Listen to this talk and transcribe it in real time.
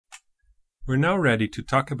We're now ready to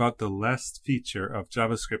talk about the last feature of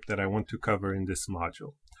JavaScript that I want to cover in this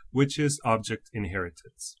module, which is object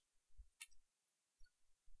inheritance.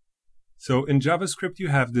 So in JavaScript, you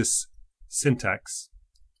have this syntax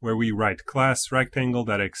where we write class rectangle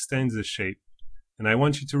that extends a shape. And I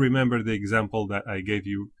want you to remember the example that I gave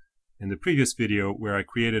you in the previous video where I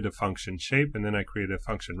created a function shape and then I created a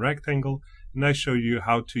function rectangle, and I show you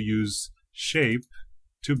how to use shape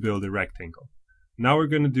to build a rectangle. Now we're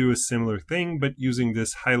going to do a similar thing, but using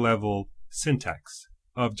this high-level syntax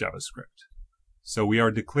of JavaScript. So we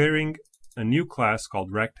are declaring a new class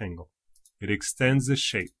called rectangle. It extends the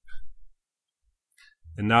shape.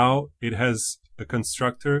 And now it has a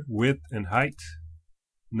constructor width and height.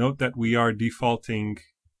 Note that we are defaulting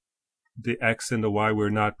the x and the y. We're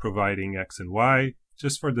not providing x and y,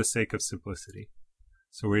 just for the sake of simplicity.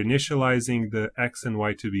 So we're initializing the x and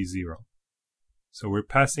y to be 0. So we're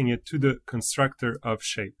passing it to the constructor of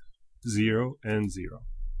shape, 0 and 0.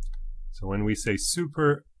 So when we say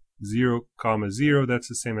super 0, 0, that's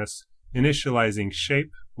the same as initializing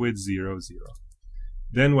shape with 0, 0.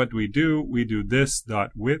 Then what we do this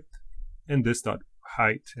dot width and this dot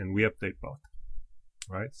height, and we update both.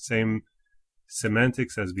 Right? Same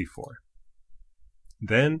semantics as before.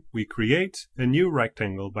 Then we create a new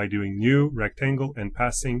rectangle by doing new rectangle and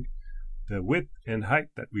passing the width and height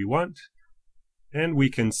that we want. And we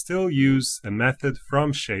can still use a method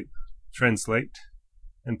from shape, translate,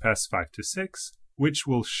 and pass 5 to 6, which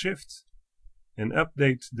will shift and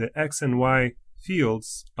update the x and y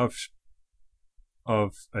fields of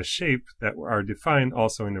a shape that are defined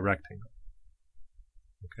also in a rectangle.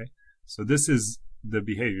 Okay, so this is the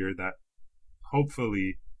behavior that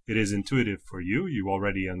hopefully it is intuitive for you. You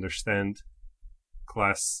already understand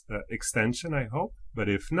class extension, I hope. But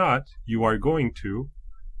if not, you are going to,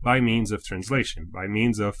 by means of translation, by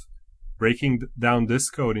means of breaking down this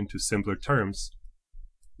code into simpler terms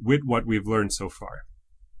with what we've learned so far.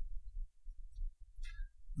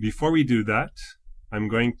 Before we do that, I'm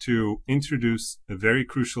going to introduce a very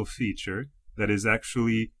crucial feature that is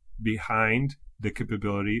actually behind the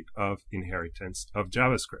capability of inheritance of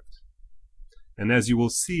JavaScript. And as you will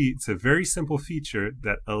see, it's a very simple feature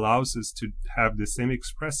that allows us to have the same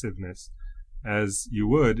expressiveness as you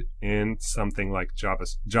would in something like Java,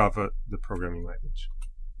 the programming language,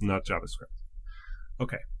 not JavaScript.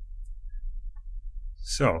 Okay.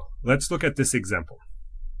 So let's look at this example.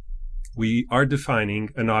 We are defining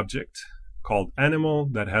an object called animal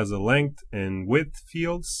that has a length and width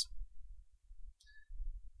fields.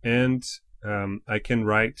 And I can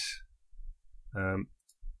write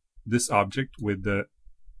this object with the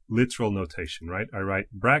literal notation, right? I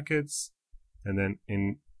write brackets and then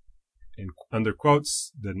in under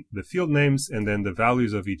quotes the field names and then the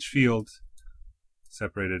values of each field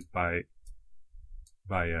separated by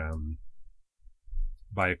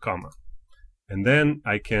a comma. And then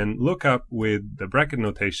I can look up with the bracket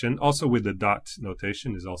notation, also with the dot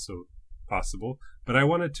notation is also possible. But I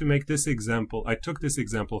wanted to make this example, I took this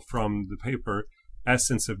example from the paper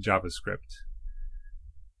Essence of JavaScript.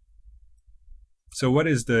 So what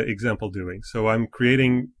is the example doing? So I'm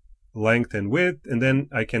creating length and width, and then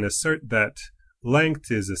I can assert that length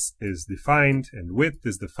is defined and width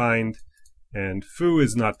is defined and foo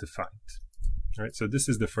is not defined. All right, so this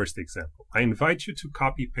is the first example. I invite you to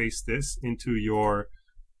copy paste this into your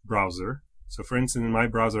browser. So for instance, in my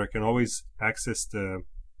browser, I can always access the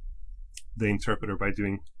interpreter by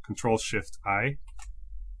doing Control-Shift-I.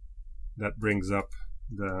 That brings up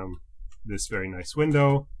this very nice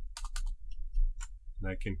window. And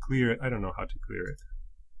I can clear it. I don't know how to clear it.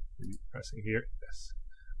 Maybe pressing here. Yes.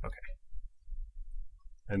 Okay.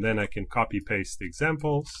 And then I can copy paste the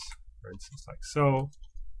examples, for instance, like so.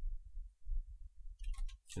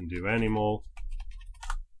 And do animal.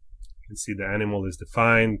 You can see the animal is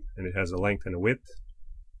defined and it has a length and a width.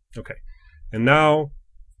 Okay. And now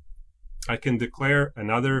I can declare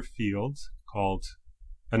another field called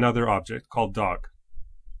another object called dog.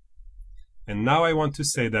 And now I want to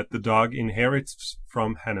say that the dog inherits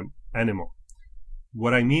from animal.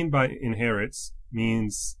 What I mean by inherits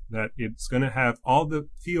means that it's going to have all the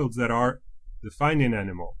fields that are defined in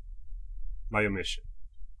animal by omission.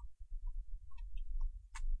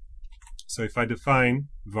 So if I define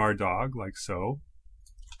var dog like so,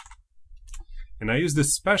 and I use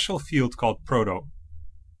this special field called proto,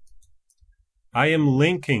 I am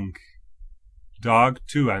linking dog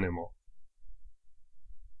to animal.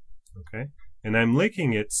 Okay, and I'm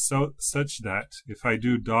linking it such that if I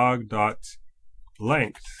do dog dot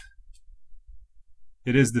length,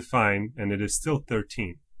 it is defined and it is still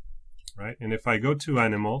 13, right? And if I go to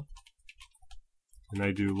animal and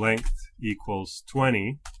I do length equals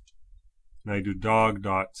 20, and I do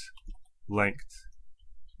dog.length.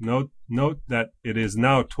 Note that it is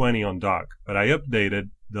now 20 on dog, but I updated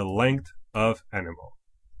the length of animal.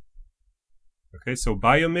 Okay, so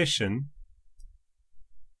by omission,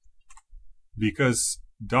 because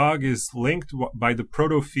dog is linked by the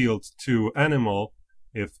proto field to animal,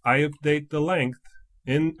 if I update the length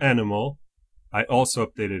in animal, I also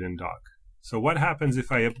update it in dog. So what happens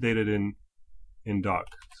if I update it in dog?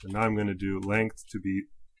 So now I'm going to do length to be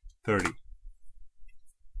 30.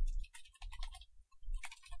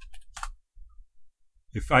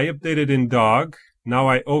 If I update it in dog, now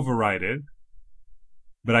I override it,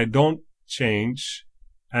 but I don't change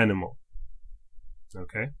animal.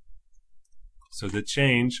 Okay? So the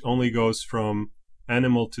change only goes from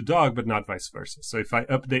animal to dog, but not vice versa. So if I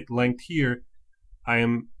update length here,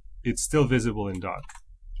 it's still visible in dog.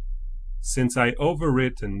 Since I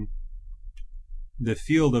overwritten the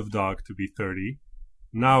field of dog to be 30,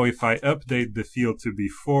 now if I update the field to be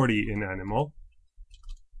 40 in animal,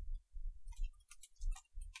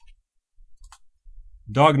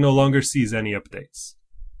 dog no longer sees any updates.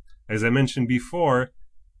 As I mentioned before,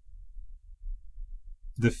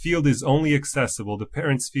 the field is only accessible, the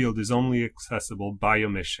parent's field is only accessible by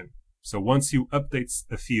omission. So once you update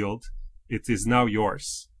a field, it is now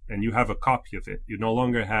yours, and you have a copy of it. You no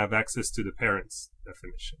longer have access to the parent's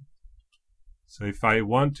definition. So if I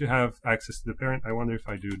want to have access to the parent, I wonder if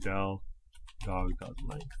I do del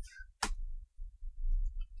dog.length.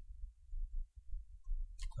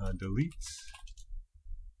 Delete.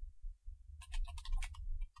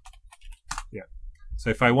 Yeah. So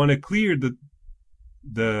if I want to clear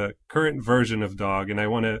the current version of dog and I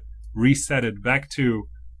want to reset it back to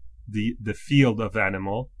the field of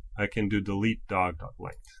animal, I can do delete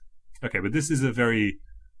dog.length. Okay, but this is a very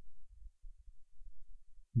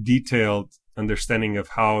detailed understanding of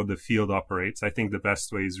how the field operates. I think the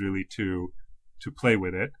best way is really to play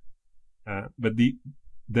with it. But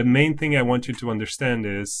the main thing I want you to understand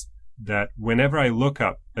is that whenever I look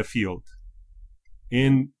up a field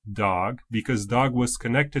in dog, because dog was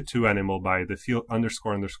connected to animal by the field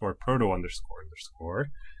 __ proto __,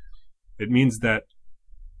 it means that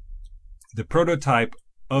the prototype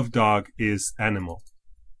of dog is animal.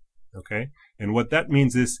 Okay? And what that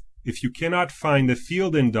means is if you cannot find a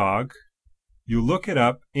field in dog, you look it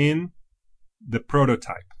up in the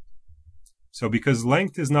prototype. So because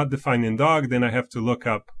length is not defined in dog, then I have to look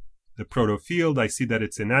up the proto field. I see that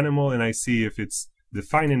it's in animal, and I see if it's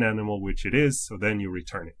defined in animal, which it is, so then you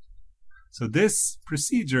return it. So this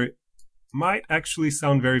procedure might actually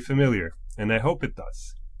sound very familiar, and I hope it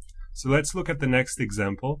does. So let's look at the next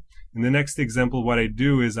example. In the next example, what I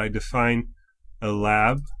do is I define a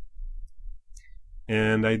lab,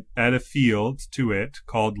 and I add a field to it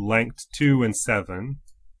called length 2 and 7.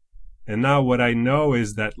 And now what I know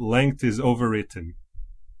is that length is overwritten.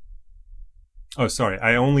 Oh, sorry,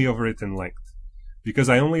 I only overwritten length. Because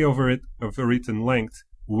I only overwritten length,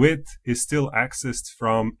 width is still accessed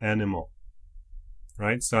from animal.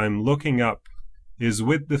 Right? So I'm looking up, is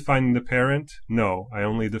width defined in the parent? No, I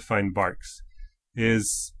only define barks.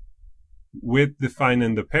 Is width defined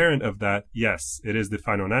in the parent of that? Yes, it is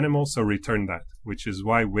defined on animal, so return that, which is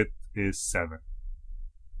why width is 7.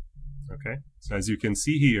 Okay, so as you can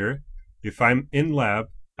see here, if I'm in lab,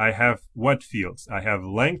 I have what fields? I have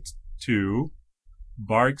length 2,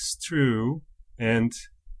 barks true, and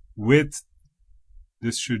width,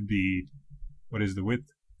 this should be, what is the width?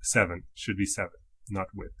 7, should be 7, not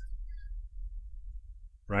width.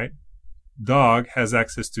 Right? Dog has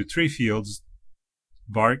access to 3 fields,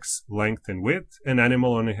 barks, length, and width, and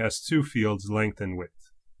animal only has 2 fields, length and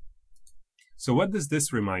width. So what does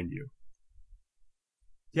this remind you?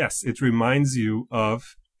 Yes, it reminds you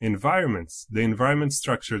of environments, the environment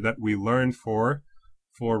structure that we learned for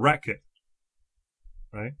Racket,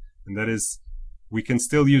 right? And that is, we can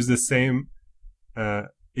still use the same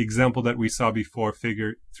example that we saw before,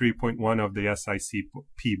 figure 3.1 of the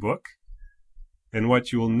SICP book. And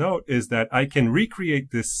what you will note is that I can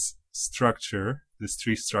recreate this structure, this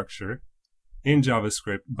tree structure, in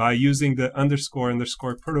JavaScript by using the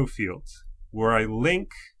 __ proto field, where I link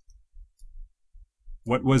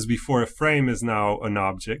what was before a frame is now an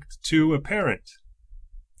object to a parent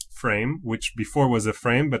frame, which before was a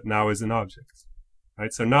frame but now is an object.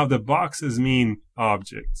 Right? So now the boxes mean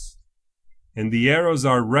objects, and the arrows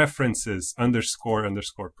are references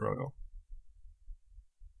 __ proto.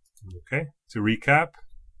 Okay, to recap,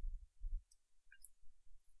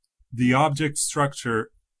 the object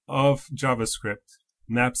structure of JavaScript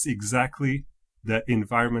maps exactly the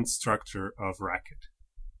environment structure of Racket.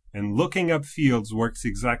 And looking up fields works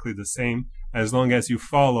exactly the same as long as you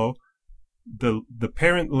follow the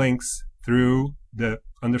parent links through the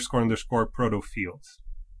 __ proto fields.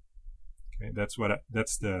 Okay,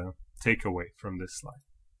 that's the takeaway from this slide.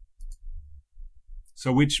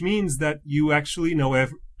 So which means that you actually know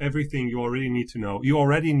everything you already need to know. You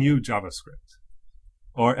already knew JavaScript,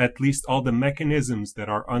 or at least all the mechanisms that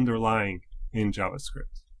are underlying in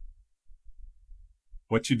JavaScript.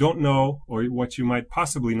 What you don't know, or what you might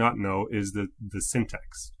possibly not know, is the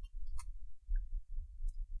syntax.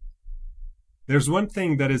 There's one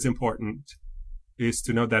thing that is important, is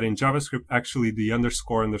to note that in JavaScript, actually the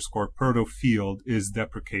 __ proto field is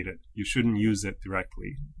deprecated. You shouldn't use it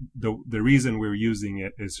directly. The reason we're using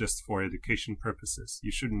it is just for education purposes.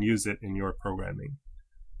 You shouldn't use it in your programming.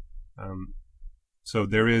 So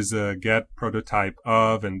there is a get prototype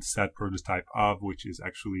of and set prototype of, which is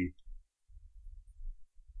actually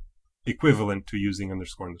equivalent to using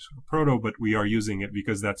 __ proto, but we are using it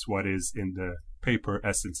because that's what is in the paper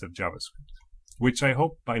essence of JavaScript, which I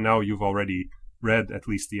hope by now you've already read at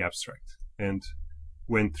least the abstract and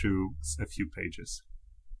went through a few pages.